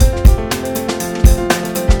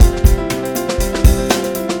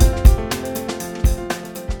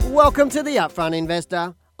Welcome to the Upfront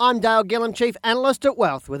Investor. I'm Dale Gillham, Chief Analyst at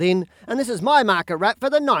Wealth Within, and this is my market wrap for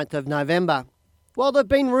the 9th of November. While there have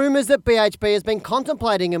been rumours that BHP has been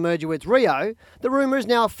contemplating a merger with Rio, the rumour is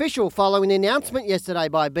now official following the announcement yesterday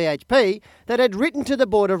by BHP that had written to the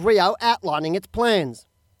board of Rio outlining its plans.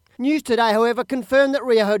 News today, however, confirmed that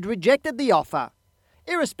Rio had rejected the offer.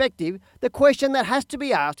 Irrespective, the question that has to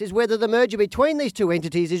be asked is whether the merger between these two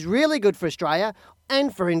entities is really good for Australia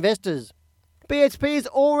and for investors. BHP is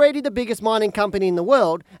already the biggest mining company in the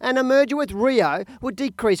world, and a merger with Rio would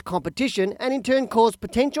decrease competition and in turn cause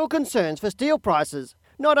potential concerns for steel prices,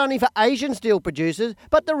 not only for Asian steel producers,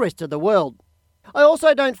 but the rest of the world. I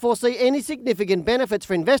also don't foresee any significant benefits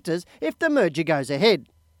for investors if the merger goes ahead.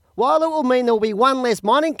 While it will mean there will be one less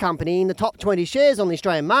mining company in the top 20 shares on the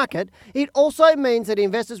Australian market, it also means that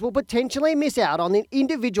investors will potentially miss out on the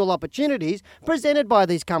individual opportunities presented by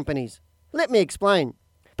these companies. Let me explain.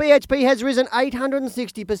 BHP has risen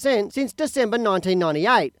 860% since December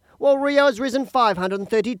 1998, while Rio has risen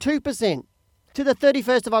 532%. To the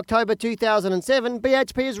 31st of October 2007,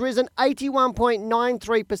 BHP has risen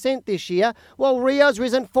 81.93% this year, while Rio has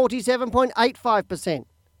risen 47.85%.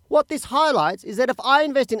 What this highlights is that if I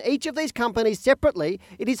invest in each of these companies separately,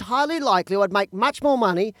 it is highly likely I'd make much more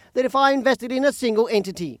money than if I invested in a single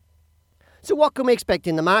entity. So what can we expect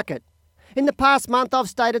in the market? In the past month, I've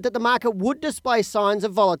stated that the market would display signs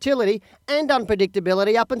of volatility and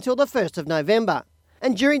unpredictability up until the 1st of November.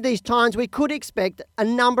 And during these times, we could expect a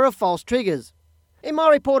number of false triggers. In my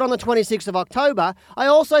report on the 26th of October, I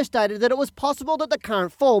also stated that it was possible that the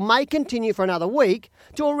current fall may continue for another week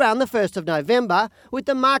to around the 1st of November, with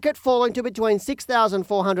the market falling to between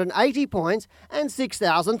 6,480 points and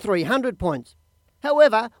 6,300 points.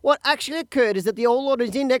 However, what actually occurred is that the All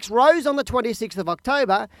Orders Index rose on the 26th of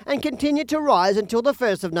October and continued to rise until the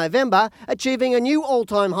 1st of November, achieving a new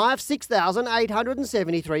all-time high of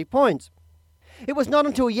 6,873 points. It was not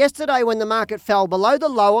until yesterday when the market fell below the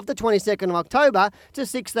low of the 22nd of October to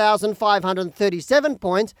 6,537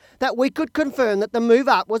 points that we could confirm that the move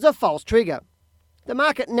up was a false trigger. The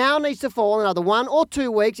market now needs to fall another 1 or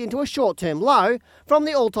 2 weeks into a short-term low from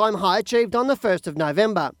the all-time high achieved on the 1st of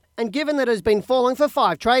November. And given that it has been falling for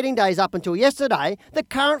 5 trading days up until yesterday, the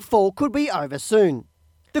current fall could be over soon.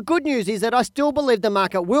 The good news is that I still believe the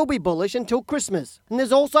market will be bullish until Christmas. And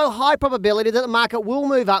there's also high probability that the market will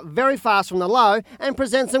move up very fast from the low and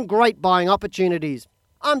present some great buying opportunities.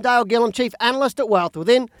 I'm Dale Gillham, Chief Analyst at Wealth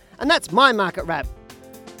Within, and that's my market wrap.